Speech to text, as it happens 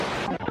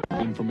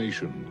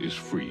information is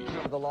free.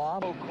 The law.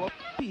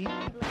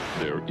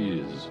 There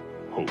is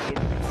hope.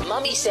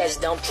 Mommy says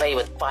don't play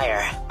with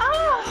fire.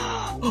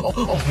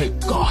 Oh my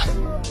God.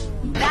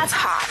 That's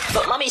hot.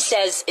 But Mommy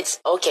says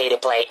it's okay to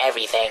play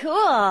everything.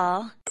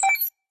 Cool.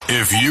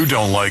 If you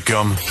don't like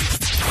them,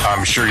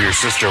 I'm sure your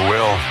sister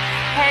will.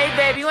 Hey,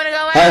 babe, you want to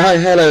go in? Hi,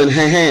 hello, and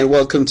hey, and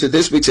welcome to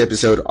this week's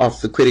episode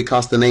of the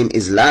Kwirirayi. The name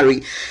is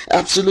Larry.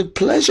 Absolute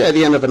pleasure at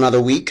the end of another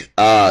week.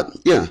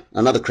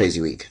 Another crazy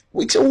week.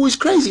 Weeks are always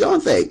crazy,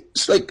 aren't they?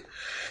 It's like,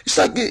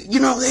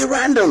 they're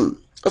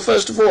random.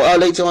 First of all,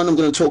 later on, I'm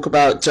going to talk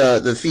about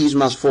the Fees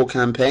Must Fall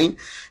campaign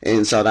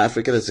in South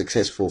Africa, the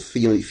successful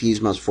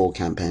Fees Must Fall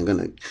campaign. I'm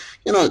going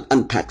to,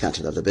 unpack that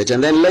a little bit.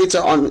 And then later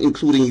on,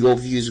 including your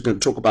views, we're going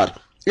to talk about,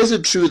 is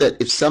it true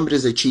that if somebody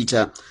is a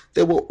cheater,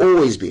 there will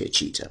always be a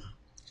cheater?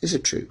 Is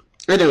it true?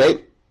 Anyway, I'm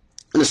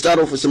going to start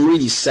off with some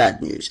really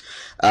sad news.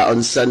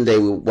 On Sunday,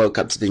 we woke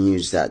up to the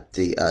news that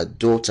the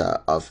daughter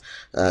of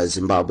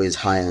Zimbabwe's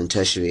higher and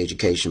tertiary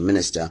education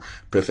minister,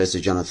 Professor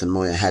Zanele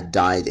Moyo, had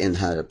died in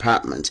her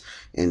apartment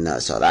in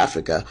South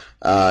Africa.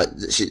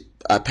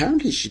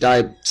 She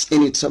died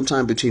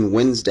sometime between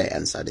Wednesday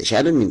and Saturday. She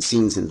hadn't been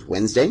seen since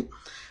Wednesday.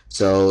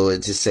 So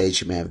to say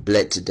she may have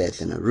bled to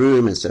death in a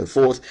room and so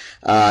forth.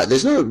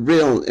 There's no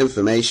real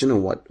information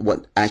on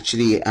what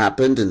actually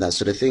happened and that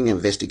sort of thing,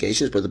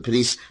 investigations, but the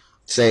police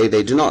say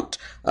they do not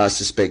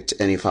suspect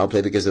any foul play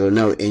because there were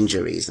no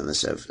injuries and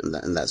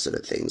that sort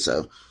of thing.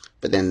 So,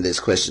 but then there's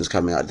questions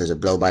coming out. There's a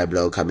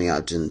blow-by-blow coming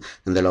out in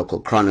the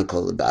local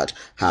chronicle about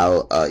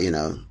how,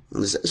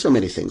 there's so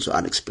many things were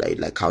unexplained,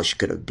 like how she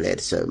could have bled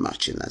so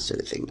much and that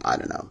sort of thing. I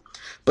don't know.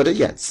 But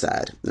it's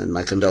sad. And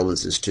my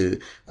condolences to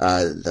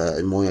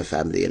the Moyo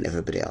family and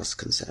everybody else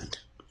concerned.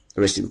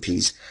 Rest in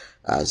peace,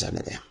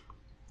 Zanele.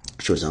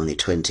 She was only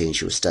 20 and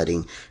she was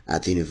studying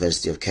at the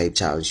University of Cape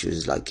Town. She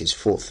was like his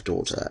fourth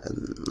daughter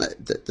and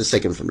the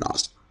second from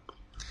last.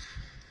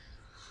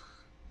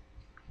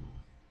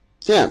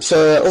 Yeah,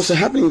 so also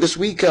happening this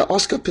week,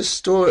 Oscar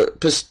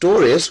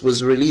Pistorius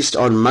was released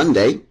on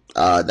Monday.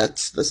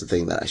 That's the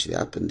thing that actually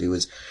happened. He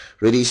was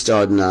released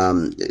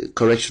on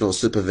correctional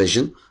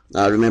supervision.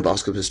 Remember,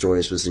 Oscar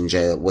Pistorius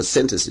was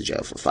sentenced to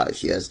jail for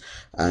 5 years.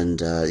 And,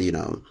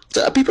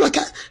 so people are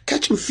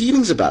catching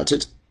feelings about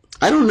it.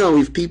 I don't know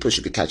if people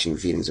should be catching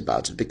feelings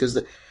about it because,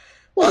 it's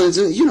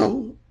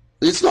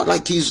not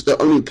like he's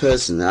the only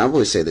person. And I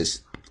always say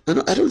this.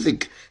 I don't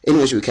think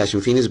anyone should be catching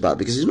feelings about it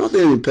because he's not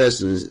the only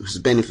person who's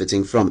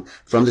benefiting from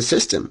the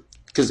system,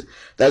 because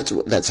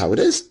that's how it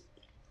is.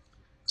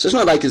 So it's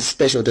not like it's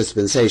special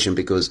dispensation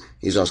because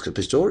he's Oscar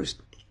Pistorius.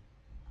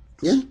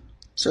 Yeah,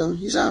 so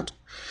he's out.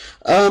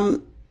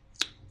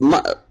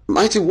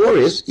 Mighty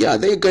Warriors,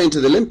 they're going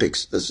to the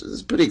Olympics. This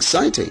is pretty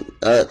exciting.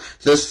 The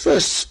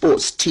first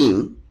sports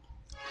team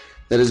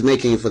that is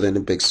making it for the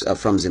Olympics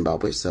from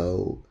Zimbabwe,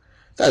 so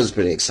that is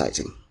pretty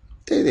exciting.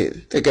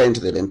 They're going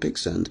to the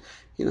Olympics, and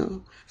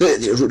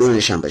Rudone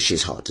Shamba,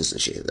 she's hot,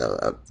 isn't she?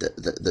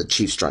 The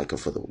chief striker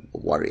for the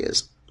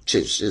Warriors.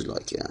 She's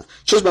like,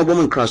 she was my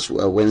woman crush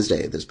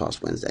this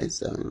past Wednesday.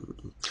 So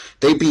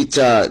they beat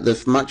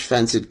the much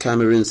fancied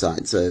Cameroon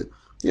side. So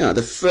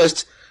the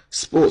first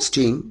sports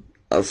team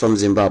from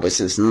Zimbabwe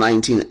since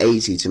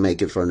 1980 to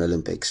make it for an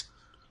Olympics.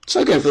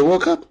 So going for the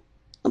World Cup.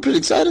 I'm pretty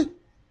excited.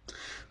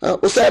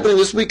 What's happening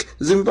this week?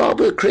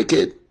 Zimbabwe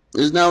cricket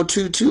is now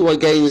 2-2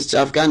 against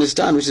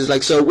Afghanistan, which is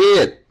like so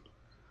weird.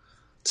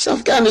 It's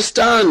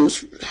Afghanistan.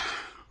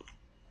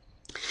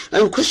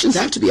 And questions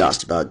have to be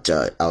asked about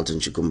Alton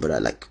Chukwumbura.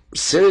 Like,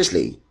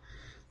 seriously,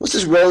 what's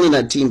his role in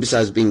that team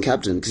besides being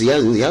captain? Because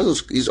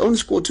he's only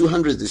scored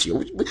 200 this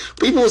year.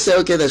 People will say,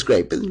 okay, that's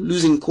great, but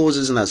losing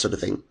causes and that sort of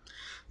thing.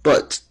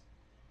 But,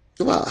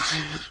 well,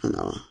 I don't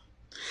know.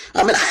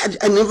 I mean,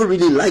 I never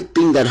really like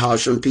being that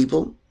harsh on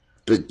people,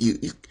 but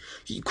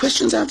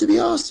questions have to be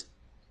asked.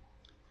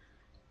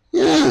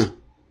 Yeah.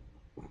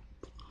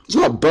 He's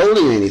not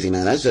bowling or anything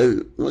like that,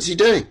 so what's he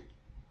doing?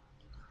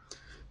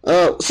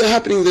 So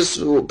happening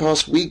this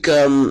past week,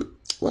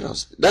 what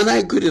else?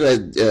 Nana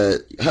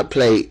Kwirirayi, her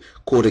play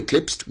called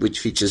Eclipsed, which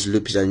features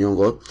Lupita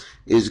Nyong'o,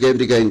 is going to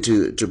be going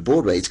to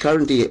Broadway. It's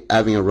currently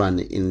having a run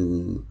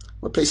in,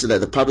 what place is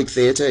that? The Public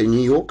Theatre in New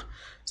York.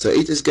 So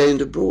it is going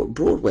to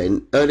Broadway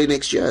early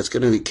next year. It's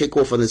going to kick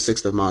off on the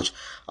 6th of March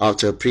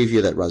after a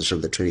preview that runs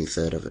from the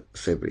 23rd of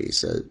February.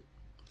 So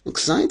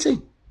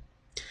exciting.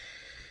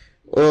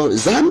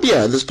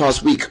 Zambia this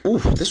past week,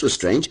 this was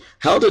strange,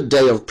 held a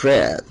day of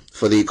prayer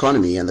for the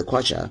economy and the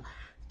kwacha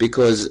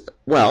because,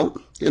 well,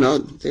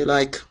 they're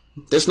like,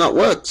 let's not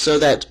work so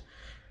that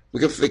we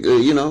can figure,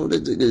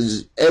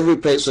 every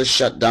place was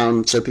shut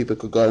down so people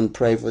could go and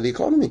pray for the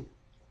economy.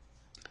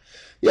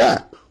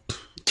 Yeah,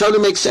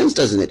 totally makes sense,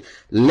 doesn't it?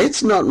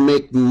 Let's not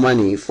make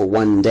money for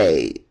one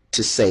day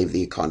to save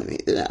the economy.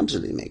 It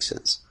absolutely makes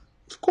sense.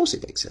 Of course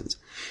it makes sense.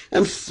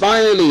 And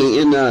finally,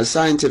 in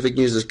scientific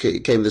news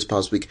that came this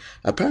past week,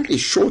 apparently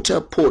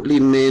shorter, portly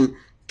men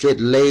get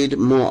laid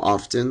more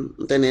often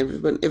than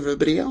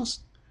everybody else.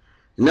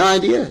 No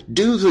idea.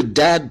 Dudes with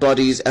dad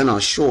bodies and are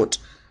short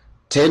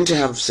tend to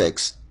have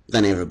sex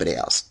than everybody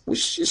else,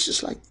 which is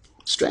just like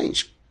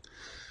Strange.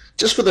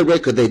 Just for the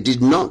record, they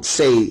did not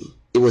say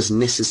it was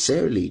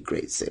necessarily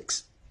grade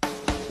 6.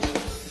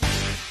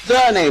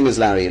 The name is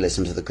Larry, you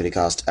listen to the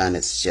Kwirirayi, and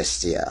it's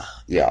just,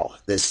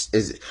 this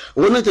is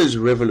one of those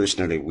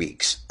revolutionary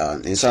weeks.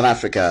 In South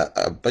Africa,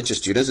 a bunch of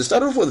students, it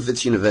started off with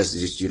Wits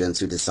University students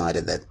who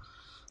decided that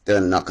they're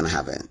not going to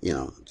have it,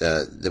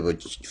 there were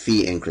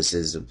fee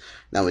increases.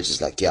 Now it's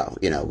just like,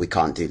 we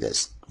can't do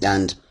this.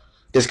 And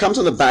this comes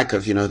on the back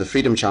of, the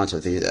Freedom Charter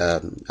of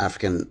the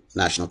African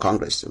National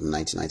Congress of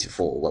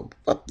 1994.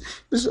 Well,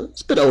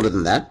 it's a bit older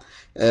than that.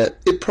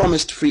 It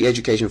promised free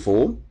education for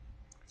all,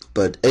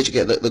 but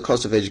the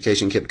cost of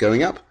education kept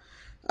going up.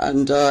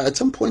 And at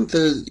some point,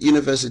 the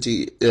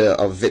University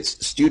of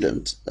Wits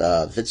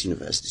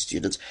University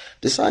students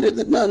decided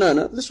that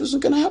no, this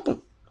wasn't going to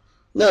happen.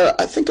 No,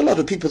 I think a lot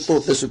of people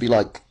thought this would be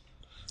like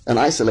an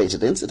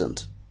isolated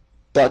incident.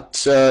 But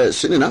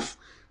soon enough,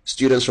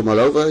 students from all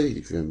over,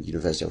 from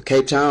University of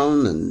Cape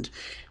Town and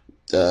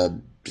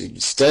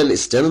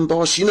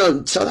Stellenbosch,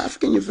 South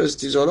African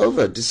universities all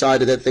over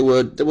decided that they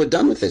were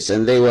done with this,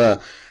 and they were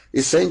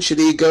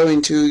essentially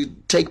going to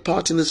take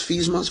part in this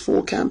Fees Must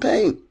Fall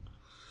campaign.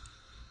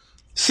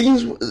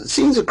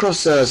 Scenes across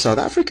South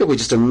Africa were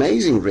just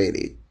amazing,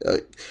 really.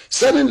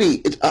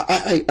 Suddenly,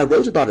 I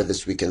wrote about it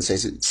this weekend,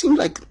 says it seemed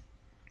like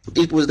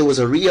there was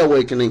a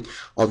reawakening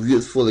of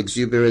youthful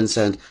exuberance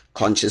and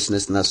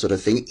consciousness and that sort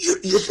of thing.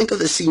 You think of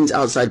the scenes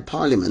outside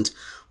Parliament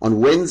on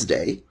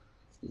Wednesday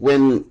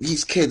when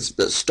these kids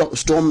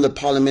stormed the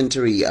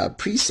parliamentary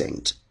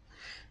precinct.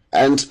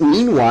 And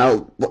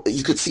meanwhile,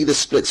 you could see the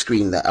split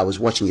screen that I was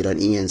watching it on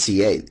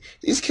ENCA.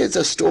 These kids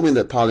are storming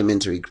the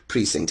parliamentary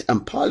precinct,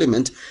 and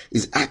Parliament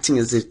is acting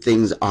as if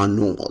things are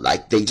normal,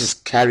 like they're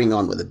just carrying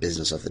on with the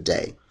business of the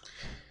day.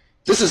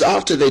 This is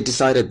after they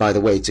decided, by the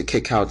way, to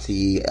kick out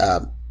the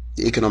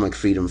economic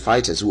freedom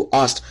fighters who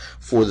asked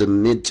for the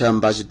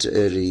midterm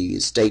budgetary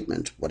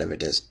statement, whatever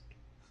it is,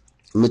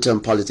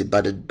 midterm policy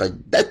budget,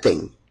 but that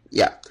thing,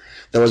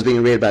 that was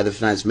being read by the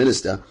finance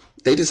minister.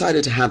 They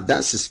decided to have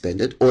that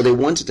suspended, or they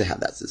wanted to have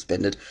that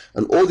suspended,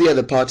 and all the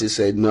other parties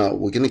said, no,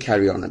 we're going to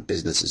carry on at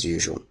business as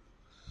usual.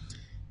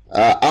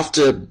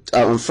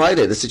 On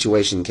Friday, the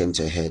situation came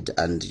to a head,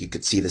 and you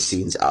could see the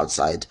scenes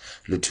outside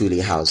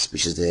Luthuli House,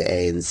 which is the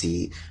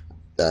ANC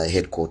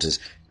headquarters,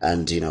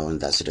 and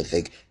that sort of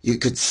thing. You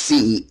could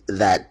see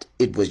that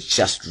it was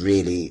just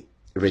really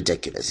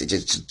ridiculous. It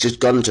just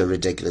got into a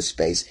ridiculous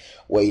space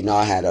where you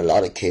now had a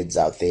lot of kids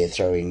out there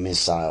throwing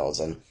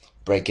missiles and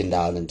breaking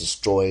down and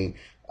destroying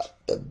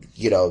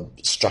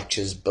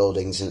structures,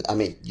 buildings, and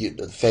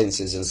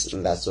fences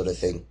and that sort of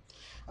thing.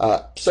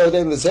 So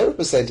then the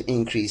 0%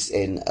 increase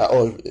in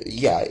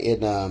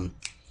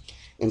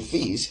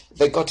fees,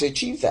 they got to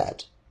achieve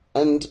that,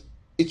 and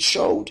it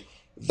showed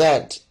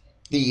that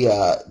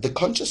the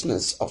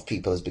consciousness of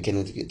people is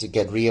beginning to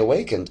get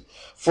reawakened.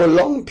 For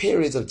long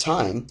periods of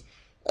time,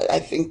 I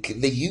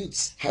think the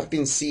youths have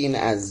been seen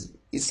as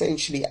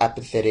essentially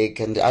apathetic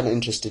and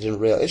uninterested in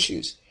real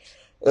issues.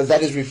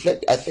 That is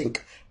I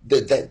think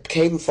that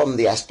came from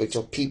the aspect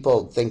of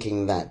people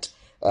thinking that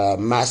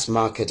mass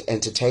market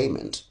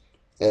entertainment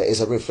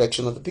is a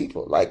reflection of the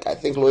people. Like, I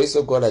think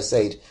Loiso Gola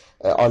said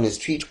on his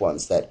tweet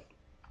once that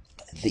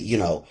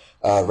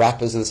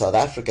rappers in South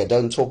Africa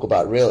don't talk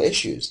about real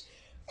issues.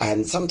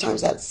 And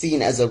sometimes that's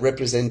seen as a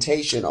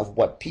representation of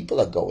what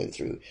people are going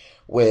through,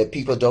 where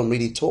people don't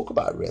really talk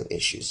about real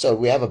issues. So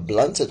we have a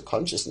blunted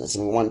consciousness,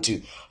 and we want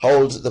to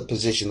hold the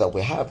position that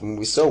we have. And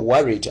we're so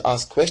worried to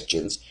ask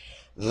questions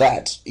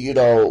that,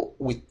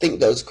 we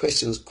think those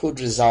questions could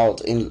result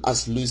in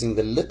us losing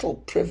the little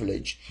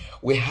privilege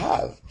we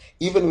have,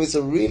 even with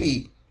a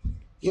really,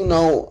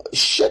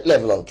 shit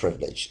level of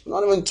privilege. I'm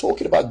not even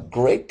talking about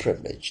great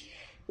privilege.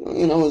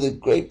 The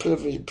great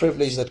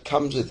privilege that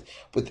comes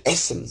with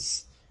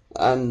essence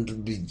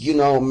and,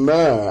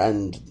 myrrh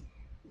and,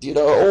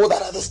 all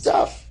that other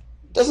stuff.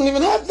 Doesn't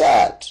even have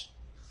that.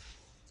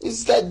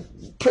 It's that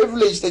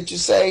privilege that you're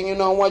saying, you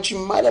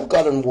might have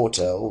gotten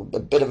water or a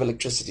bit of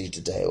electricity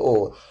today,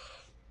 or,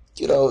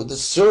 the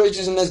sewage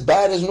isn't as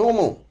bad as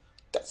normal.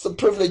 That's the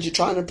privilege you're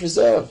trying to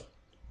preserve.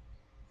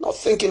 Not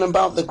thinking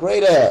about the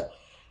greater,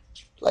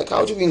 like,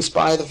 how do we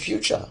inspire the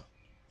future?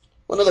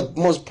 One of the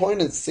most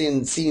poignant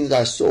scenes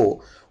I saw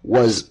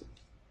was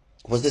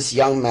this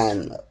young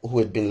man who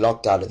had been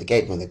locked out of the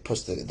gate when they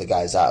pushed the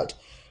guys out,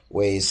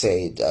 where he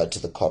said to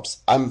the cops,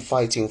 "I'm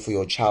fighting for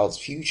your child's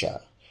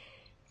future."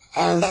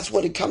 And that's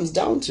what it comes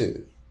down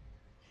to.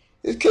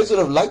 These kids would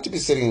have liked to be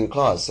sitting in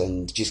class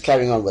and just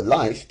carrying on with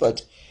life,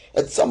 but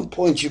at some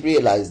point you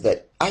realize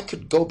that I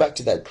could go back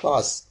to that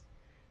class,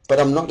 but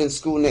I'm not in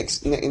school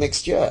next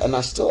year, and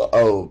I still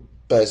owe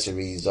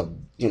bursaries of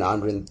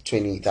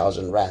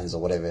 120,000 rands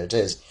or whatever it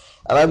is,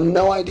 and I have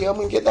no idea I'm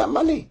going to get that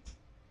money.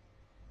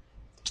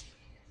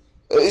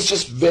 It's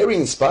just very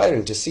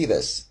inspiring to see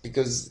this,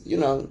 because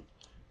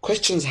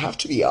questions have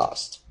to be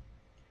asked.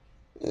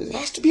 There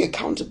has to be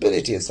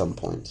accountability at some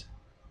point.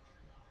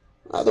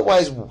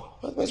 Otherwise,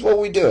 what are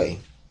we doing?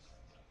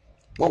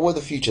 What will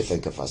the future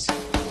think of us?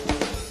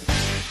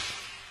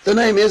 The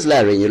name is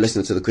Larry, and you're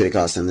listening to the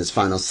Kwirirayi. In this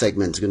final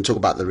segment, we're going to talk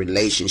about the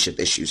relationship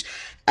issues.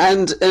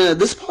 And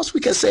this past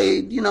week, I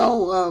say,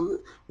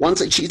 once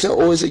a cheater,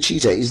 always a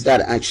cheater. Is that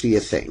actually a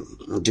thing?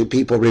 Do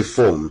people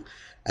reform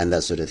and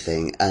that sort of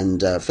thing?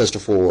 And first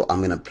of all, I'm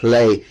going to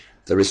play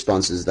the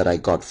responses that I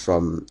got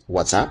from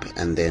WhatsApp,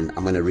 and then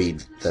I'm going to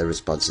read the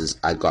responses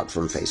I got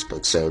from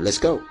Facebook. So let's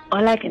go.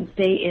 All I can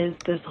say is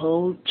this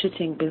whole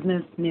cheating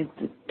business needs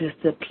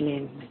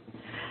discipline.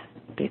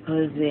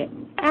 Because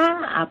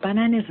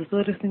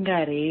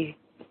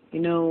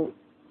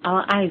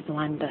our eyes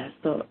wander,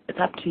 so it's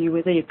up to you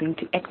whether you're going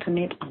to act on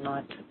it or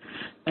not.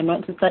 And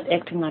once you start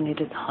acting on it,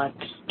 it's hard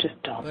to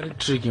stop. Very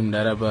tricky,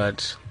 Mdara,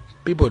 but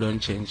people don't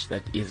change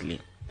that easily.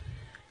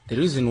 The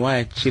reason why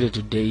I cheated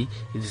today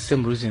is the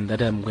same reason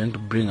that I'm going to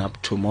bring up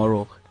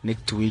tomorrow,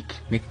 next week,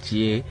 next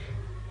year.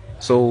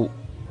 So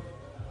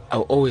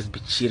I'll always be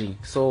cheating.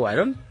 So I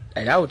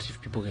doubt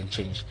if people can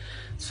change.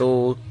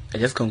 So I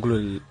just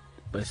concluded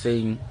by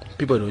saying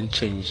people don't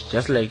change.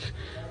 Just like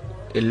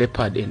a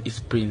leopard and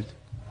its print,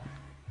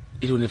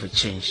 it will never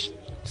change.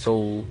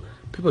 So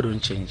people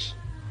don't change.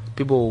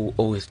 People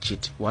always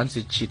cheat. Once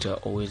a cheater,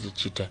 always a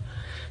cheater.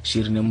 Once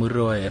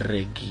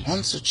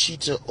a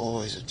cheater,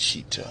 always a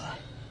cheater.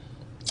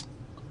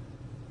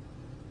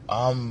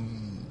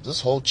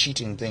 This whole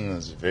cheating thing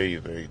is very,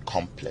 very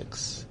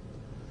complex.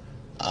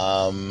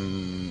 As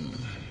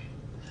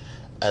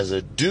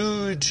a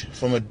dude,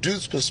 from a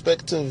dude's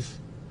perspective,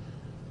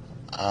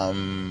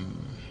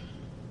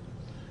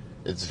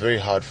 it's very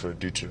hard for a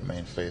dude to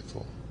remain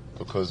faithful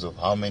because of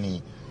how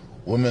many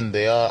women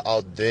there are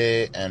out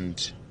there,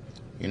 and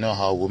you know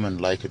how women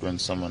like it when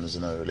someone is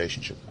in a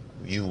relationship.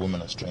 You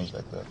women are strange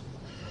like that.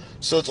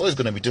 So it's always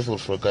going to be difficult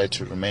for a guy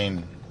to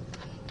remain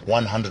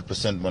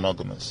 100%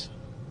 monogamous.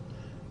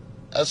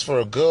 As for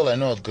a girl, I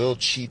know a girl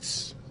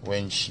cheats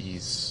when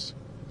she's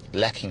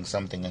lacking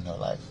something in her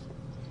life,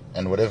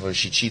 and whatever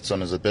she cheats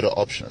on is a better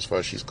option as far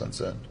as she's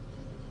concerned.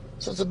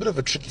 So it's a bit of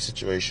a tricky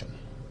situation.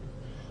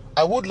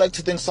 I would like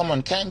to think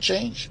someone can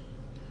change,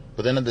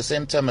 but then at the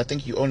same time, I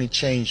think you only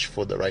change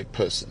for the right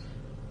person.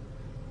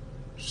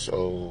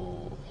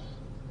 So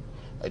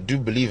I do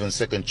believe in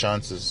second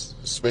chances,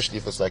 especially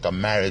if it's like a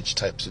marriage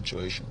type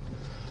situation.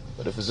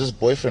 But if it's just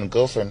boyfriend,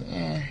 girlfriend,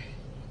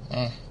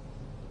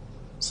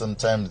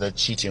 sometimes that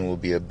cheating will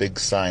be a big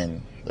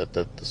sign that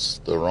that's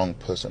the wrong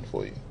person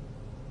for you.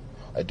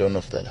 I don't know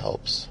if that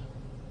helps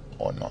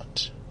or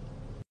not.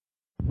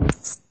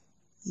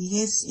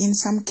 Yes, in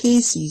some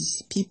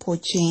cases, people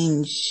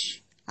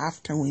change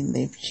after when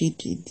they've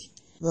cheated.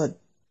 But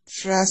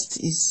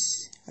trust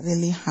is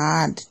really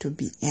hard to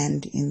be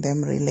earned in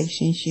them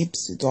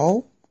relationships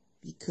though,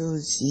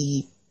 because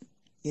you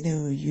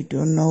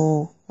don't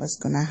know what's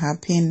gonna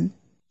happen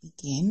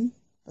again.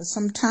 But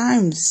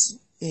sometimes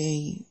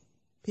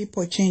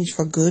people change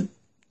for good,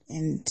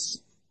 and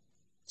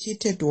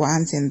cheated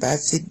once and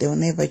that's it. They'll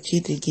never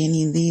cheat again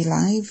in their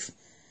life.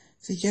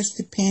 So it just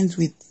depends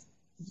with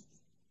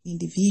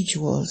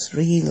individuals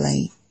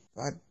really,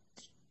 but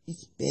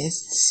it's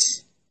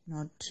best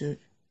not to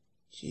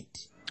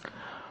cheat.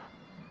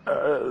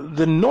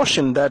 The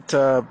notion that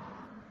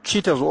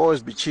cheaters will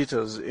always be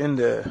cheaters in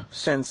the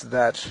sense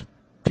that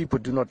people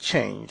do not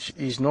change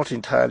is not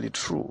entirely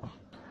true.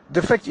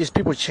 The fact is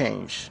people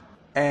change,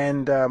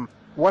 and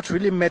what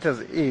really matters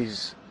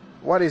is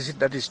what is it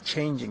that is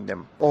changing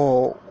them,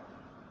 or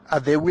are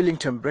they willing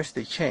to embrace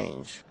the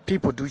change?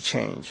 People do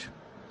change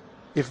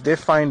if they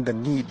find the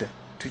need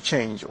to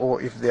change,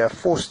 or if they are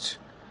forced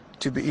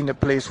to be in a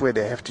place where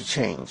they have to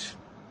change.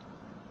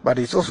 But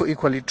it's also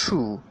equally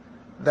true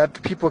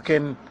that people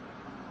can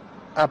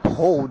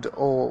uphold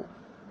or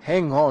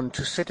hang on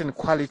to certain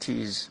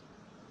qualities,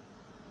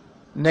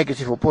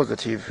 negative or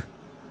positive,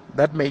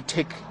 that may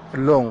take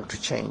long to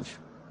change.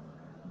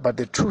 But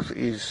the truth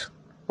is,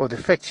 or the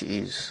fact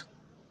is,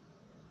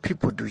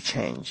 people do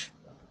change,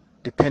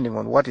 depending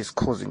on what is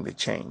causing the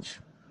change.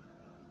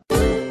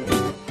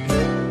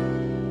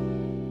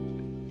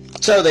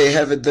 So there you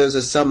have it. Those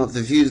are some of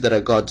the views that I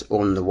got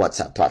on the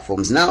WhatsApp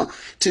platforms. Now,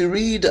 to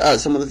read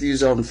some of the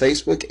views on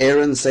Facebook,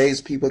 Aaron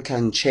says people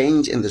can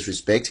change in this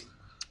respect.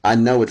 I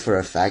know it for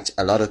a fact.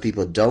 A lot of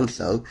people don't,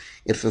 though.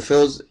 It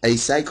fulfills a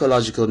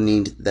psychological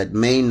need that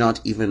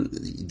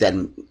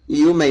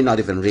you may not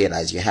even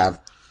realize you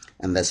have,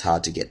 and that's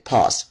hard to get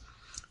past.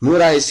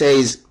 Murai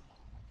says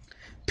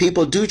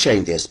people do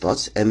change their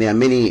spots, and there are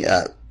many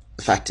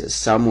factors.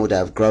 Some would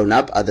have grown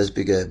up, others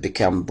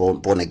become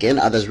born again,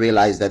 others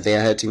realize that they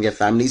are hurting their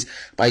families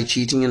by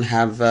cheating and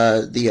have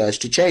the urge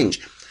to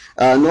change.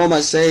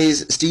 Norma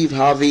says, Steve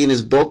Harvey in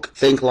his book,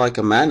 Think Like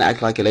a Man,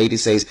 Act Like a Lady,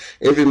 says,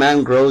 every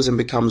man grows and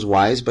becomes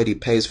wise, but he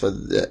pays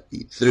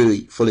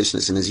through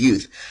foolishness in his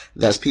youth.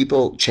 Thus,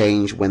 people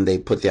change when they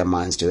put their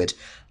minds to it.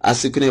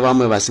 Asikune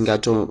vamwe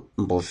vasingato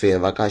mbofe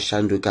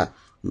vakashanduka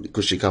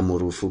kusvika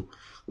murufu.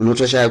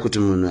 Unotoshaya kuti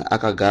munhu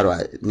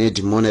akagarwa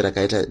nedhimoni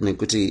rakaita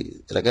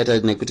nekuti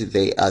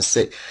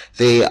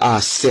they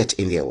are set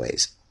in their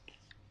ways.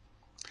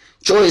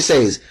 Joy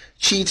says,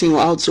 cheating or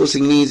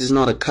outsourcing needs is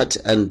not a cut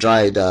and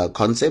dried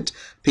concept.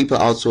 People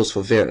outsource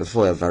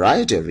for a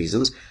variety of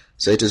reasons,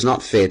 so it is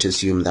not fair to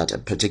assume that a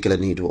particular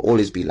need will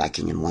always be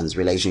lacking in one's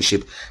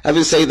relationship.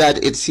 Having said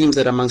that, it seems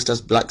that amongst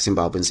us black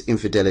Zimbabweans,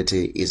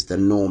 infidelity is the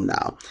norm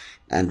now,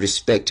 and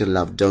respect and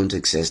love don't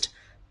exist,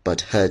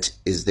 but hurt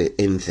is the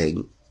in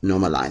thing,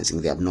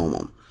 normalizing the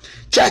abnormal.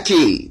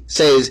 Jackie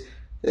says,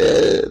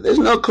 there's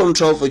no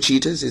control for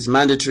cheaters. It's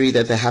mandatory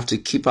that they have to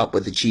keep up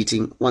with the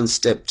cheating, one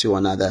step to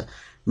another,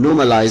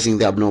 normalizing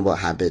the abnormal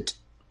habit.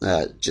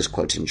 Just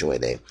quoting Joy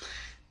there.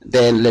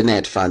 Then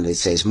Lynette finally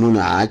says,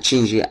 Muna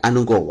achinji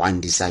anungo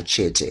wandisa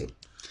chete.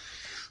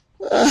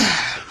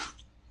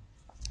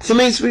 For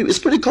me, it's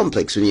pretty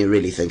complex when you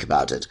really think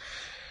about it.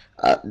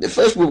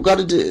 First, we've got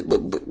to do,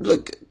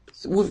 look,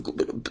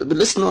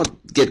 let's not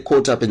get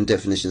caught up in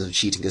definitions of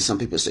cheating, because some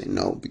people say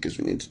no, because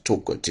we need to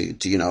talk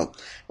to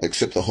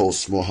accept the whole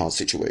small house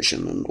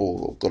situation and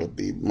all got to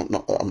be,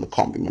 I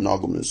can't be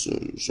monogamous,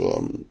 so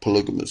I'm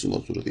polygamous and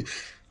that sort of thing.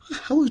 I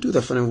always do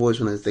that funny voice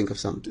when I think of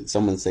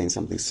someone saying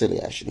something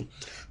silly, actually.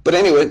 But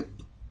anyway,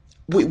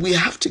 we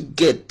have to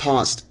get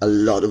past a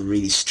lot of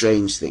really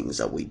strange things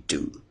that we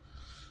do.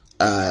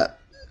 And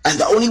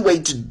the only way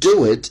to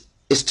do it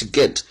is to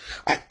get,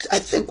 I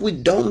think we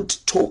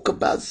don't talk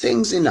about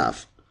things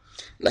enough.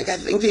 Like, I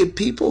think there are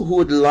people who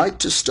would like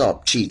to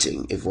stop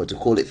cheating, if we're to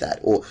call it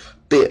that, or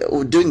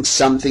doing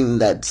something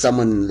that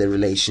someone in the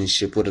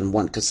relationship wouldn't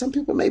want, because some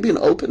people may be in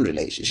open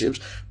relationships,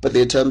 but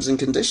there are terms and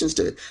conditions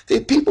to it. There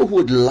are people who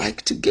would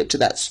like to get to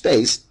that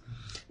space.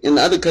 In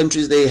other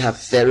countries, they have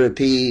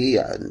therapy,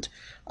 and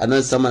I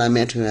know someone I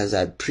met who has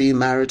had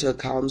premarital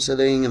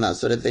counseling and that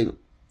sort of thing.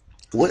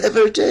 Whatever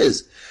it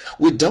is,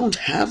 we don't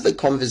have the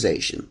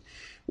conversation.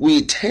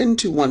 We tend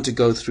to want to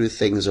go through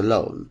things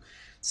alone.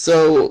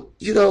 So,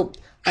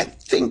 I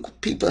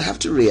think people have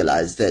to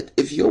realize that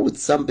if you're with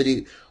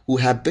somebody who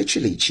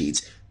habitually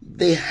cheats,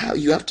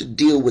 you have to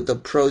deal with the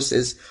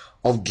process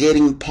of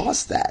getting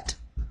past that.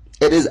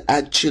 It is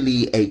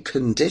actually a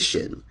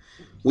condition,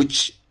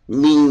 which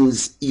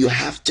means you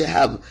have to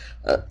have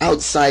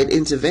outside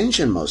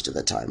intervention most of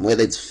the time,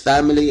 whether it's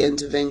family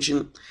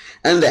intervention,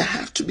 and there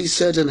have to be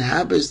certain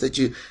habits that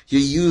you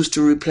use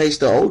to replace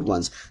the old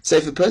ones. So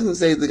if a person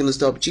says they're going to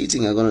stop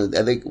cheating,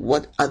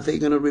 what are they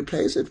going to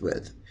replace it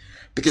with?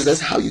 Because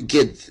that's how you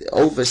get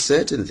over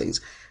certain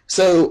things.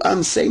 So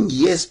I'm saying,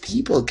 yes,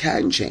 people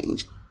can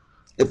change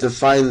if they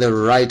find the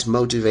right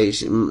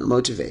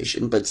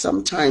motivation, but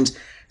sometimes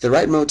the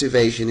right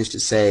motivation is to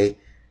say,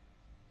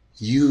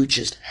 you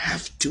just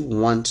have to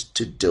want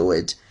to do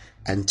it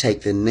and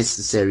take the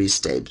necessary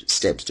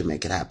steps to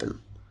make it happen.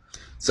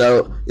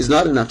 So it's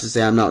not enough to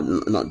say I'm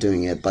not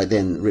doing it, by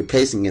then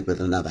replacing it with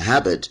another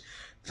habit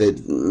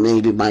that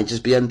maybe might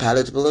just be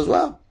unpalatable as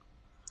well.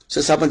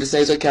 So someone to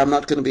say, okay, I'm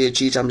not going to be a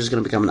cheater, I'm just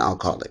going to become an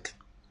alcoholic,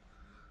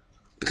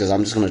 because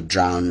I'm just going to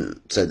drown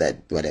so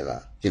that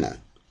whatever,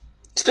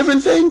 It's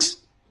different things.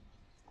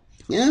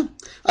 Yeah,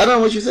 I don't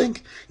know what you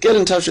think. Get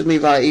in touch with me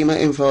via email,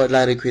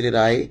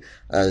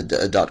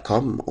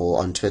 info@kwirirayi.com, or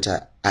on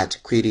Twitter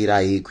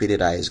 @Kwirirayi.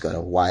 Kwirirayi has got a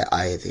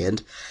Y-I at the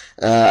end.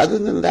 Other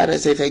than that, I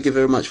say thank you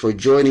very much for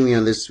joining me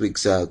on this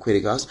week's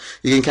Kwiricast.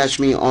 You can catch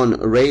me on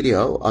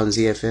radio, on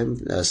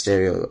ZFM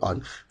stereo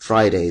on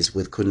Fridays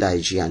with Kundai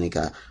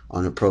Giannika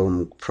on a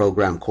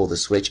program called The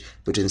Switch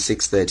between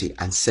 6:30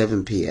 and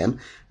 7 p.m.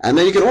 And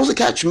then you can also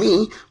catch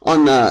me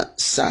on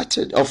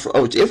Saturday,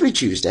 every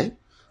Tuesday,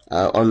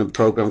 on a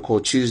program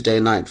called Tuesday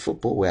Night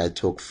Football, where I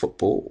talk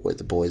football with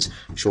the boys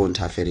Sean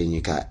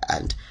Taferinika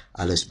and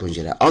Alice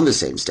Bunjira on the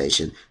same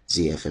station,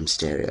 ZFM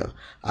Stereo.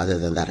 Other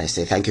than that, I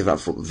say thank you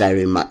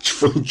very much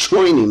for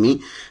joining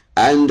me.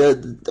 And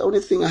the only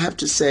thing I have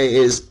to say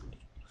is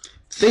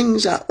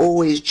things are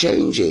always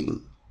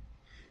changing.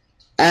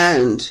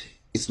 And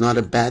it's not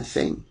a bad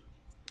thing,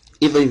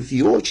 even if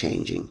you're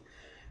changing.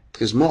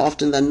 Because more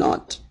often than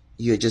not,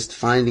 you're just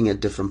finding a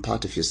different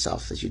part of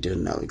yourself that you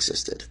didn't know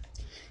existed.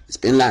 It's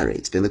been Larry.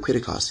 It's been the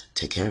Kwiricast.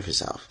 Take care of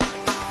yourself.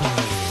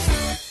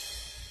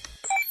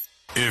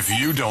 If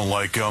you don't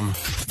like them,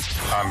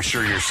 I'm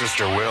sure your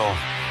sister will.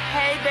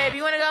 Hey, baby,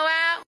 you want to go